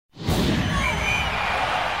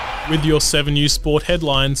With your 7 News Sport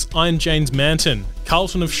headlines, I'm James Manton.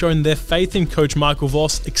 Carlton have shown their faith in coach Michael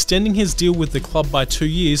Voss, extending his deal with the club by 2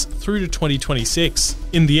 years through to 2026.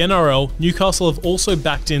 In the NRL, Newcastle have also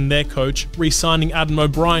backed in their coach, re-signing Adam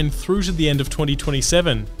O'Brien through to the end of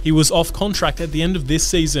 2027. He was off contract at the end of this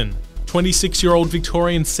season. 26-year-old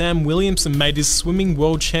Victorian Sam Williamson made his swimming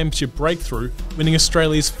world championship breakthrough, winning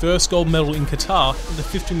Australia's first gold medal in Qatar in the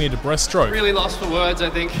 50-metre breaststroke. Really lost for words, I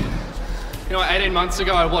think. 18 months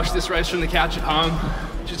ago I watched this race from the couch at home.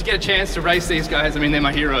 Just to get a chance to race these guys, they're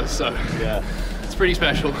my heroes, so yeah, it's pretty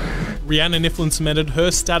special. Rhiannon Iflin cemented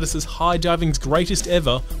her status as high diving's greatest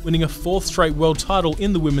ever, winning a 4th straight world title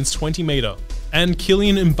in the women's 20-metre. And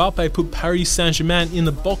Kylian Mbappe put Paris Saint-Germain in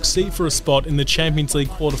the box seat for a spot in the Champions League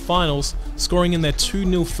quarter-finals, scoring in their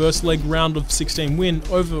 2-0 first leg round of 16 win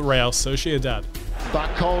over Real Sociedad.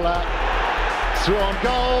 Barcola through on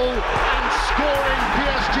goal and scoring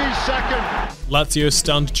PSG's second. Lazio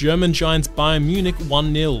stunned German giants Bayern Munich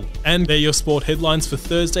 1-0. And they're your sport headlines for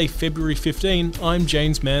Thursday, February 15. I'm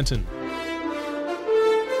James Manton.